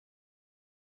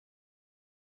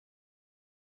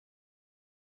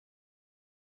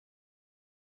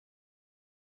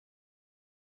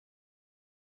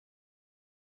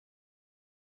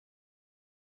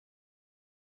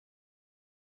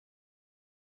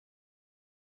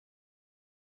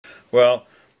Well,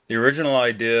 the original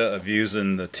idea of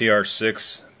using the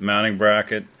TR6 mounting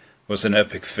bracket was an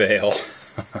epic fail.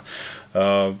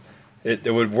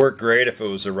 It would work great if it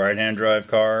was a right-hand drive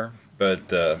car,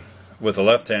 but with a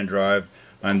left-hand drive,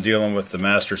 I'm dealing with the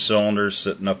master cylinders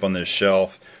sitting up on this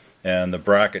shelf, and the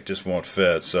bracket just won't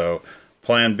fit. So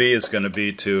plan B is going to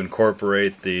be to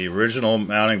incorporate the original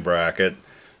mounting bracket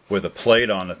with a plate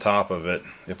on the top of it,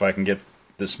 if I can get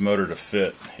this motor to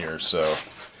fit here. So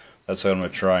that's what I'm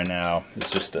going to try now.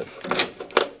 It's just to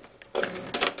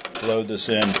load this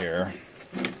in here.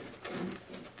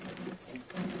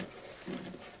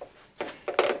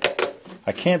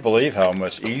 I can't believe how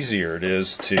much easier it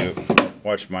is to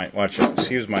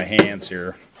excuse my hands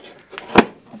here.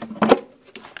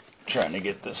 Trying to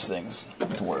get this thing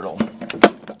to where it'll.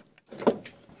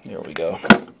 There we go.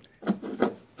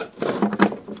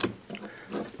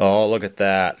 Oh, look at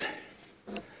that.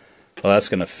 Well, that's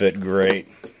going to fit great.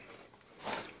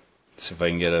 Let's see if I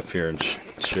can get up here and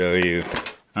show you. I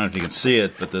don't know if you can see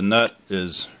it, but the nut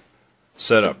is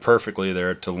set up perfectly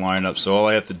there to line up. So all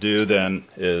I have to do then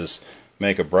is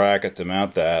make a bracket to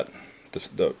mount that,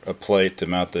 a plate to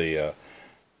mount the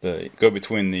go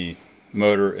between the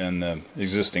motor and the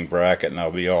existing bracket, and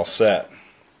I'll be all set.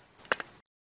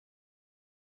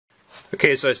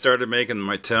 Okay, so I started making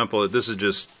my template. This is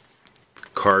just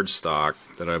cardstock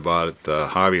that I bought at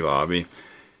Hobby Lobby,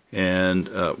 and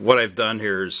what I've done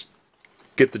here is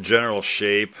get the general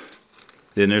shape,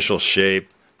 the initial shape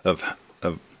of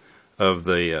the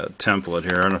template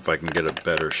here. I don't know if I can get a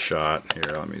better shot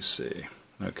here. Let me see.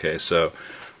 Okay, so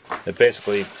it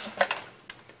basically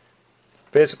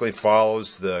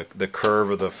follows the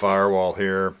curve of the firewall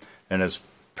here, and is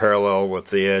parallel with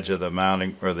the edge of the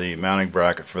mounting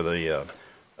bracket for the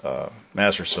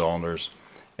master cylinders.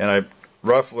 And I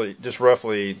roughly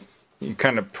you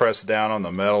kind of press down on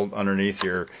the metal underneath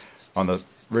here on the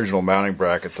original mounting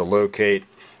bracket to locate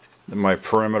my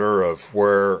perimeter of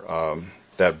where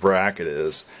that bracket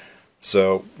is.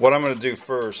 So what I'm going to do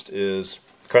first is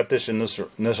cut this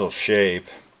initial shape,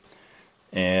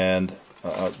 and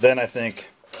then I think,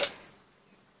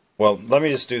 well, let me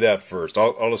just do that first.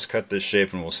 I'll just cut this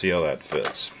shape and we'll see how that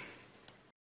fits.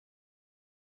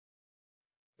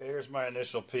 Okay, here's my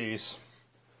initial piece.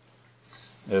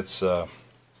 It's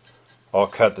all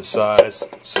cut to size,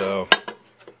 so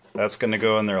that's going to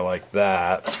go in there like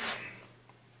that.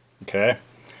 Okay,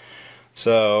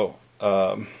 so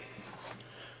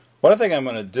what I think I'm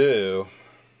going to do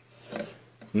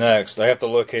next, I have to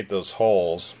locate those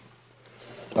holes.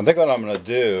 I think what I'm going to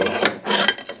do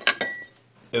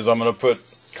is I'm going to put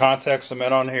contact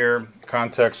cement on here,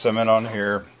 contact cement on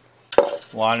here,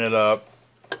 line it up,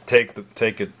 take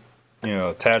it,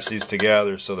 attach these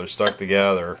together so they're stuck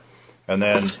together, and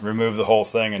then remove the whole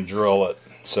thing and drill it.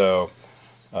 So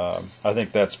I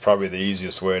think that's probably the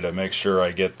easiest way to make sure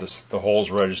I get the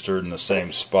holes registered in the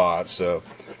same spot. So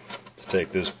to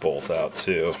take this bolt out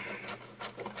too.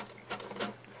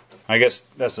 I guess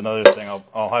that's another thing.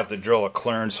 I'll have to drill a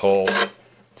clearance hole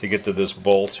to get to this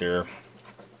bolt here.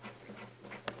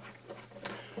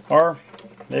 Or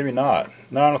maybe not.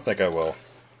 No, I don't think I will.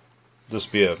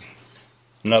 Just be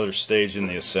another stage in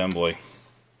the assembly.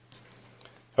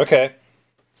 Okay,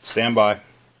 stand by.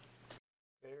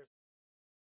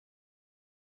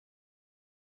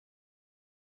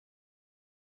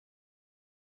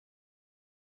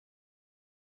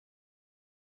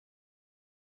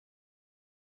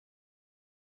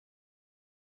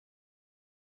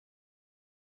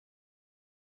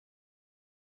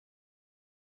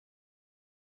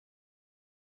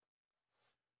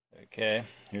 Okay,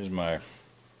 here's my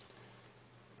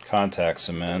contact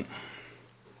cement.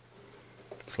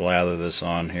 Let's lather this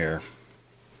on here.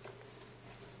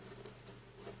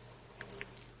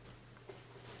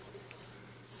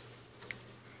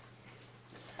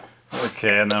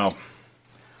 Okay, and then I'll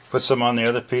put some on the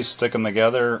other piece, stick them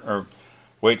together, or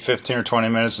wait 15 or 20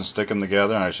 minutes and stick them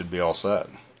together, and I should be all set.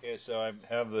 Okay, so I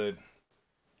have the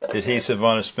adhesive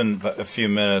on. It's been a few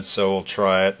minutes, so we'll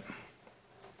try it.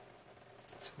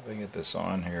 See if I can get this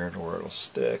on here to where it'll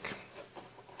stick.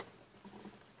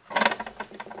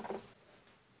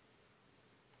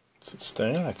 Is it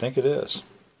staying? I think it is.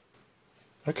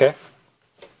 Okay,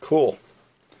 cool.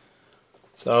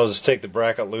 So I'll just take the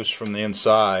bracket loose from the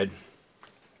inside,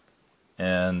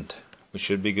 and we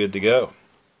should be good to go.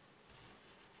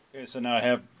 Okay, so now I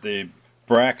have the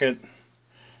bracket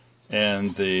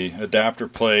and the adapter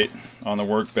plate on the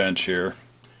workbench here,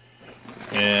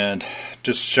 and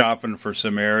just shopping for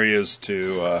some areas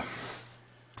to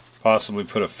possibly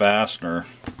put a fastener.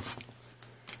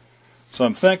 So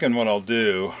I'm thinking what I'll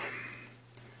do,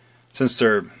 since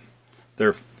they're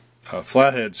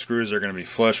flathead screws are going to be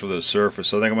flush with the surface,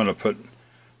 so I think I'm going to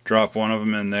drop one of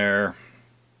them in there,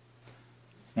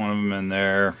 one of them in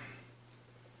there,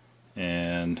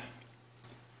 and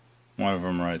one of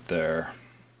them right there.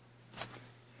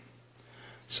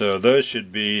 So those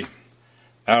should be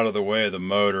out of the way of the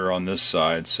motor on this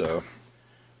side, so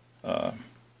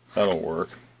that'll work.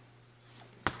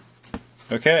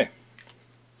 Okay.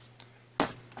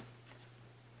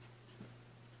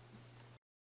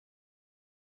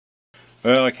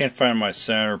 Well, I can't find my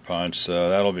center punch, so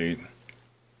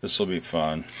this will be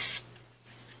fun.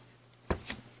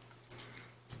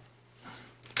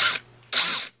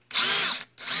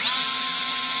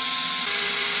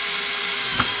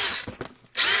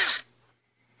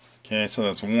 Okay, so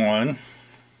that's one.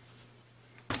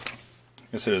 I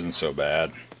guess it isn't so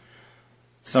bad.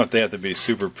 It's not that they have to be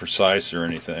super precise or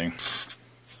anything.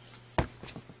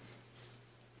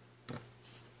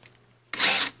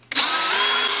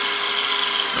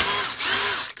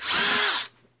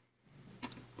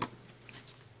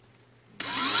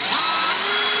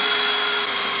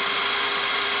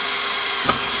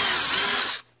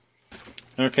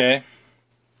 Okay,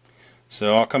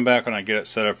 so I'll come back when I get it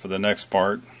set up for the next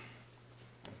part.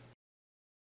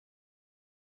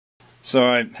 So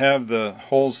I have the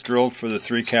holes drilled for the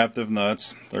 3 captive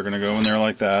nuts. They're going to go in there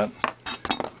like that.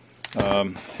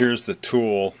 Here's the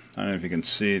tool. I don't know if you can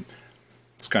see it.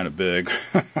 It's kind of big.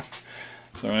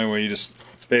 So anyway, you just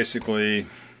basically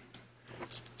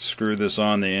screw this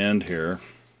on the end here.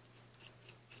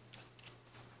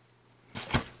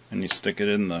 And you stick it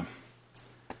in the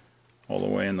all the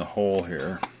way in the hole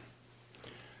here.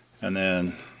 And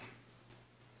then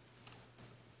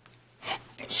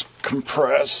just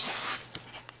compress.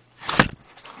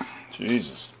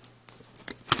 Jesus.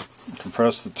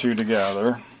 Compress the two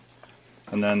together,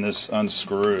 and then this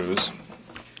unscrews.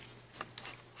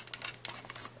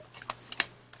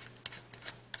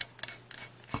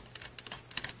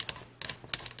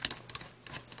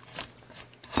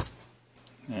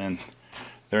 And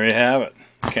there you have it,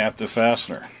 captive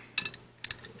fastener.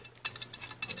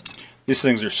 These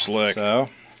things are slick. So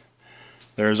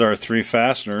there's our 3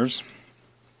 fasteners,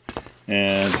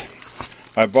 and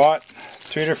I bought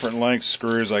 2 different length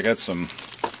screws. I got some,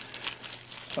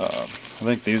 I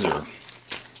think these are,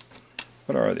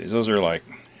 what are these? Those are like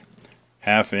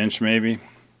 1/2 inch maybe.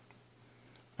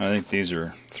 I think these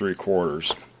are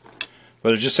 3/4.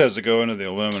 But it just has to go into the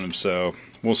aluminum, so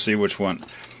we'll see which one.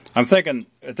 I'm thinking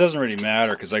it doesn't really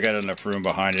matter because I got enough room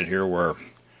behind it here where,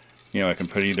 you know, I can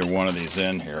put either one of these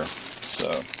in here.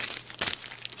 So,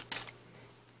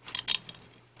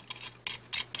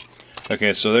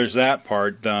 okay, so there's that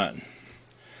part done.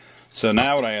 So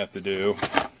now what I have to do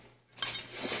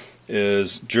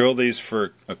is drill these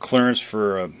for a clearance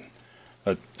for a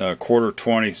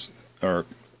 1/4 or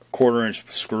 1/4 inch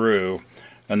screw,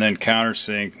 and then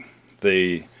countersink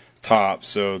the top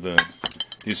so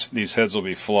these heads will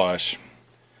be flush.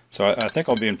 So I think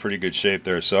I'll be in pretty good shape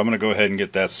there. So I'm going to go ahead and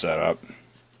get that set up.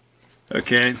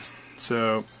 Okay,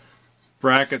 so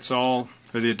brackets all,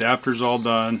 or the adapter's all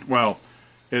done. Well,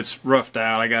 it's roughed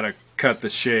out. I got to cut the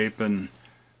shape and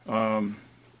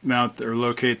mount or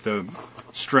locate the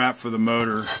strap for the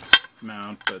motor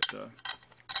mount. But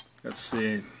let's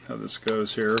see how this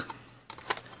goes here.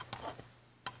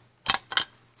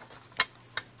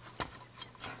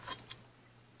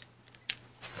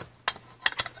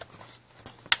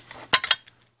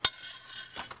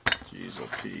 Jeez, oh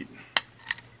Pete.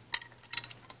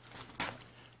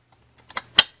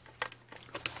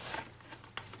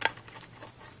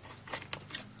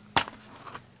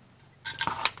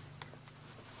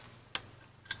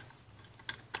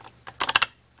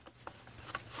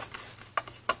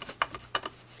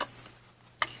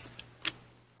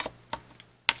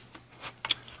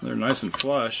 They're nice and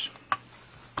flush.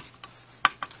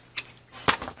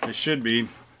 They should be.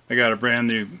 I got a brand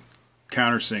new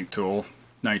countersink tool.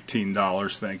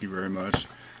 $19, thank you very much.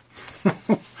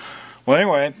 Well,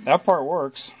 anyway, that part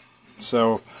works.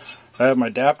 So I have my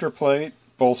adapter plate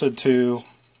bolted to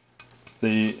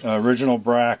the original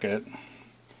bracket,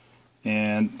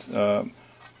 and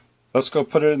let's go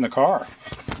put it in the car.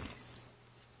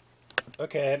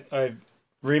 Okay, I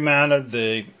remounted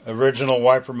the original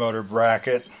wiper motor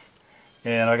bracket,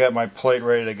 and I got my plate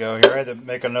ready to go here. I had to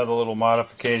make another little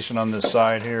modification on this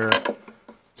side here.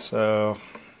 So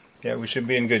yeah, we should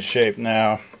be in good shape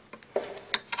now.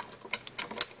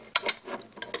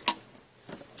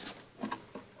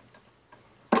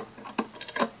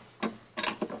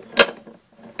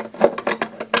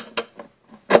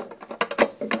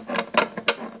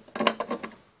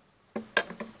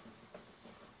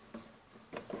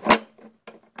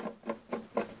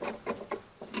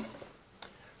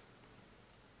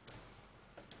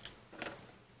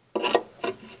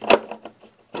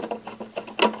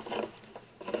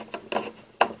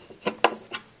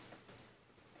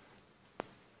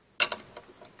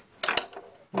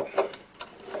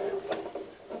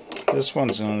 This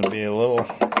one's going to be a little,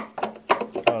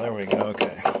 oh, there we go,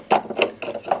 okay.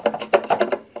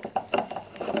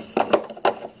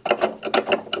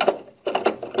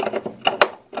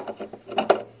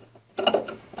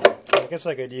 I guess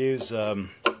I could use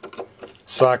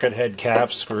socket head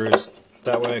cap screws.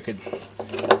 That way I could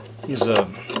use a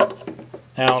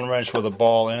Allen wrench with a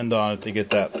ball end on it to get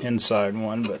that inside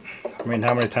one, but I mean,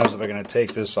 how many times am I going to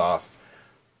take this off?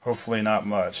 Hopefully not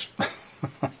much.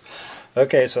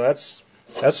 Okay, so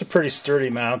that's a pretty sturdy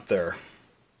mount there.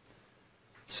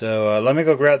 So let me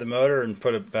go grab the motor and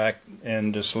put it back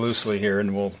in just loosely here,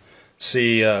 and we'll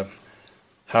see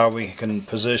how we can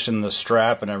position the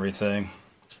strap and everything.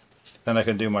 Then I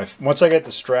can do my, once I get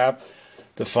the strap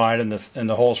defined and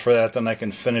the holes for that, then I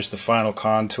can finish the final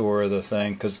contour of the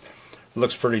thing, because it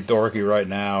looks pretty dorky right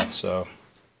now. So,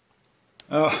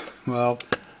 oh well,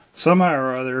 somehow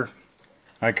or other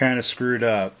I kind of screwed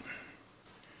up.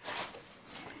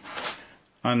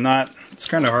 I'm not, it's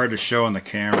kind of hard to show on the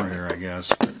camera here, I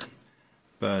guess,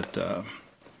 but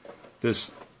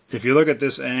this, if you look at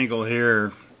this angle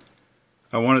here,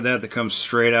 I wanted that to come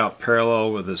straight out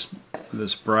parallel with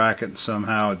this bracket, and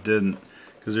somehow it didn't,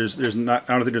 because there's not,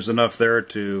 I don't think there's enough there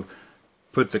to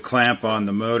put the clamp on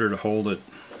the motor to hold it,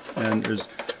 and there's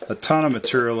a ton of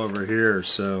material over here,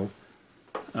 so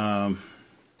I'm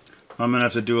gonna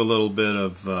have to do a little bit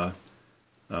of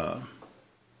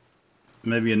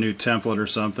maybe a new template or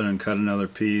something and cut another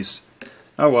piece.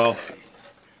 Oh well,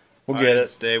 we'll get it.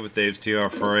 Today with Dave's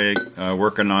TR4A,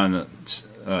 working on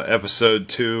episode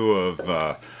 2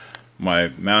 of my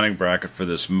mounting bracket for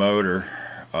this motor.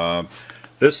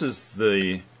 This is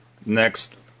the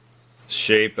next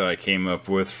shape that I came up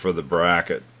with for the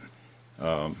bracket.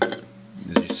 As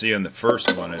you see on the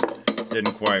first one, it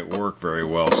didn't quite work very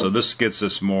well, so this gets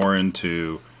us more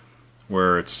into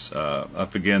where it's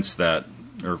up against that,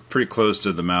 or pretty close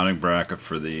to the mounting bracket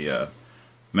for the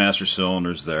master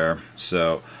cylinders there.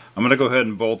 So I'm going to go ahead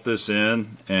and bolt this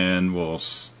in, and we'll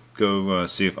go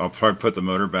see if I'll probably put the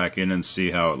motor back in and see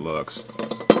how it looks.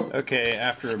 Okay,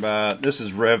 after about, this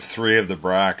is Rev 3 of the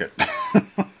bracket.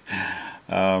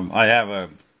 I have a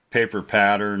paper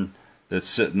pattern that's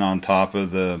sitting on top of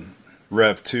the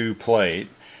Rev 2 plate,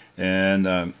 and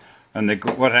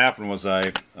what happened was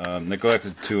I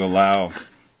neglected to allow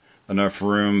enough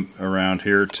room around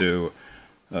here to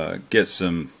get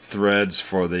some threads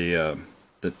for the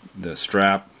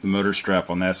strap, the motor strap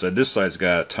on that side. This side's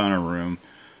got a ton of room,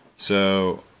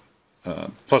 so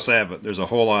plus there's a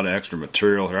whole lot of extra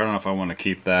material here. I don't know if I want to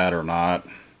keep that or not.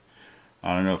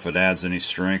 I don't know if it adds any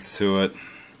strength to it.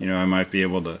 You know, I might be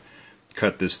able to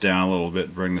cut this down a little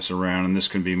bit, bring this around, and this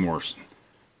can be more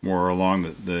along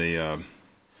the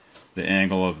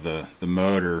angle of the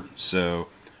motor. So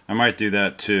I might do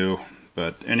that too,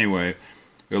 but anyway,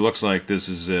 it looks like this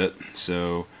is it.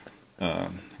 So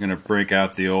I'm going to break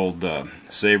out the old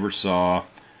saber saw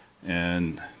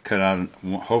and cut out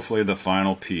hopefully the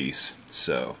final piece.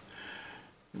 So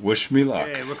wish me luck.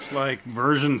 Okay, it looks like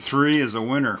version 3 is a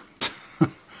winner.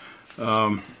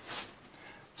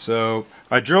 So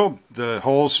I drilled the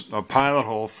holes, a pilot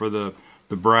hole for the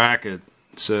bracket,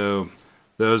 so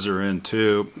those are in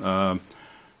too.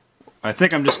 I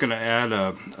think I'm just going to add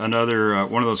another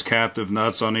one of those captive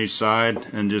nuts on each side,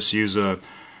 and just use a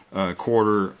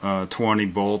quarter 20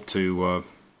 bolt to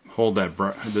hold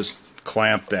this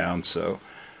clamp down. So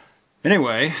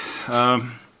anyway,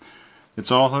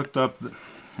 it's all hooked up. I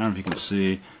don't know if you can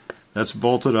see. That's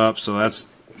bolted up, so that's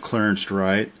clearanced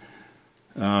right.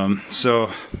 So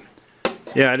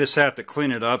yeah, I just have to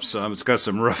clean it up some. It's got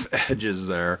some rough edges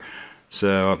there,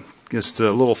 so just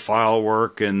a little file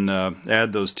work, and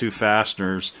add those 2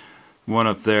 fasteners, one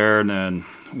up there and then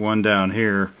one down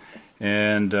here,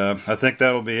 and I think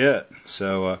that'll be it.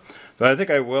 So but I think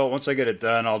I will, once I get it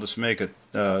done, I'll just make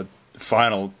a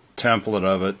final template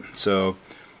of it, so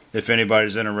if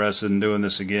anybody's interested in doing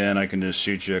this again, I can just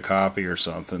shoot you a copy or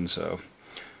something. So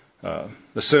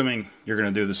assuming you're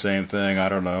going to do the same thing, I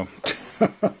don't know.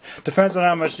 Depends on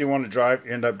how much you want to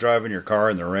end up driving your car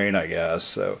in the rain, I guess.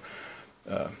 So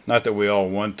not that we all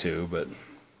want to, but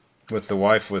with the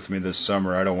wife with me this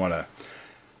summer, I don't want to.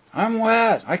 I'm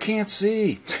wet, I can't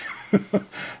see.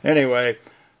 Anyway,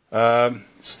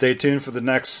 stay tuned for the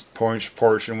next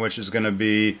portion, which is going to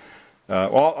be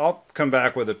well, I'll come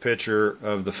back with a picture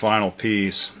of the final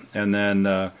piece, and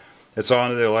then it's on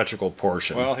to the electrical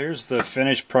portion. Well, here's the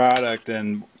finished product,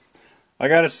 and I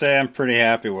gotta say I'm pretty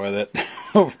happy with it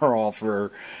overall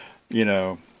for, you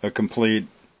know, a complete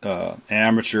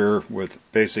amateur with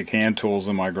basic hand tools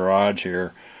in my garage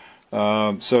here.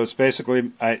 So it's basically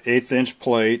an 1/8 inch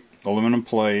plate, aluminum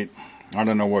plate. I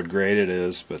don't know what grade it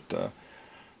is, but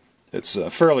it's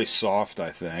fairly soft,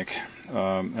 I think.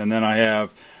 And then I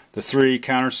have the 3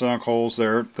 countersunk holes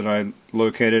there that I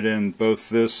located in both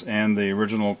this and the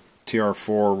original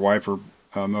TR4 wiper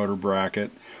motor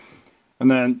bracket. And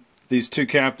then these 2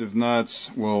 captive nuts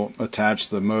will attach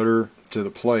the motor to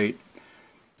the plate.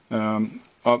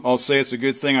 I'll say it's a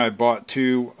good thing I bought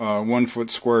 2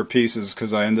 1-foot square pieces,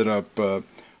 because I ended up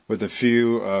with a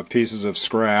few pieces of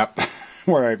scrap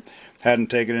where I hadn't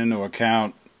taken into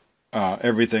account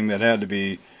everything that had to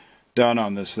be done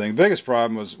on this thing. The biggest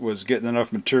problem was getting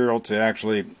enough material to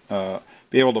actually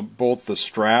be able to bolt the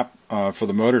strap for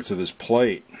the motor to this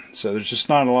plate. So there's just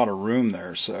not a lot of room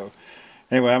there. So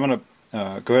anyway, I'm going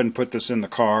to go ahead and put this in the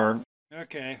car.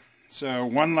 Okay, so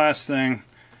one last thing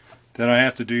that I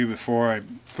have to do before I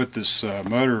put this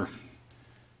motor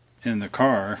in the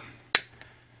car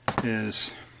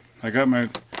is I got my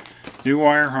new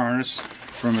wire harness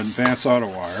from Advanced Auto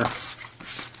Wire.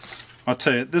 I'll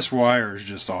tell you, this wire is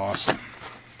just awesome.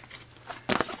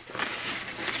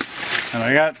 And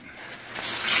I got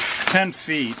 10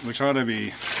 feet, which ought to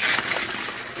be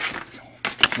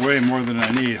way more than I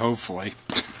need, hopefully.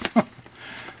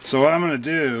 So what I'm going to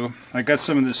do, I got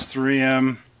some of this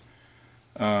 3M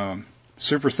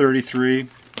Super 33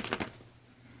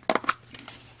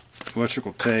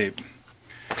 electrical tape.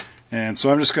 And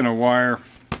so I'm just going to wire,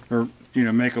 or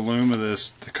make a loom of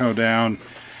this to go down,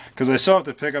 because I still have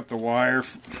to pick up the wire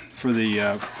for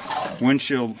the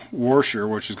windshield washer,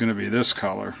 which is going to be this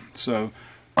color. So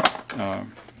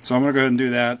I'm going to go ahead and do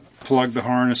that. Plug the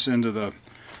harness into the.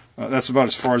 That's about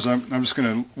as far as I'm just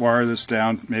going to wire this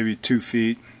down, maybe 2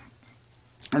 feet,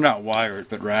 or not wire it,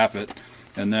 but wrap it,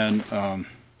 and then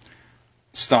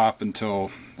stop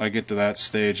until I get to that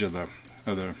stage of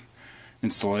the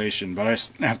installation. But I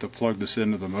have to plug this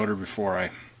into the motor before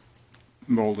I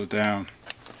mold it down.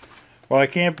 Well, I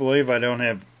can't believe I don't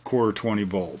have quarter 20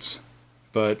 bolts,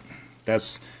 but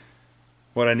that's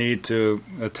what I need to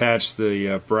attach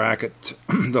the bracket,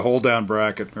 the hold down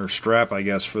bracket or strap, I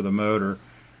guess, for the motor.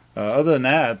 Other than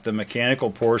that, the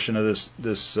mechanical portion of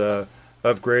this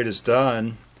upgrade is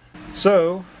done.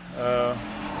 So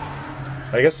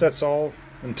I guess that's all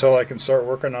until I can start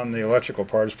working on the electrical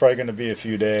part. It's probably going to be a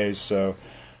few days. So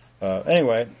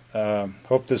anyway,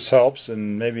 hope this helps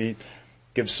and maybe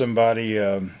give somebody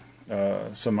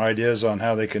some ideas on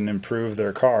how they can improve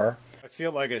their car. I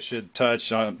feel like I should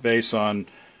touch on base on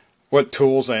what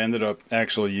tools I ended up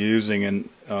actually using, and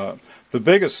the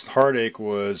biggest heartache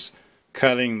was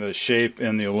cutting the shape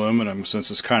in the aluminum, since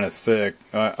it's kind of thick.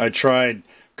 I tried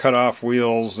cut off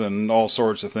wheels and all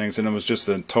sorts of things, and it was just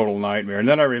a total nightmare. And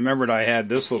then I remembered I had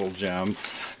this little gem.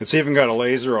 It's even got a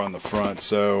laser on the front,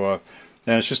 so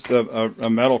and it's just a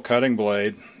metal cutting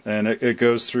blade, and it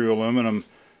goes through aluminum,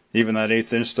 even that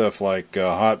 1/8 inch stuff, like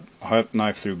hot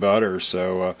knife through butter.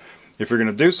 So if you're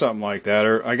going to do something like that,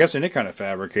 or I guess any kind of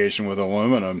fabrication with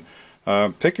aluminum,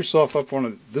 pick yourself up one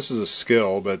of. This is a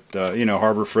skill, but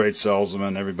Harbor Freight sells them,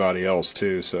 and everybody else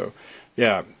too. So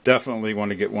yeah, definitely want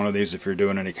to get one of these if you're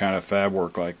doing any kind of fab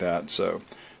work like that. So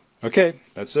okay,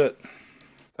 that's it.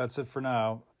 That's it for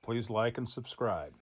now. Please like and subscribe.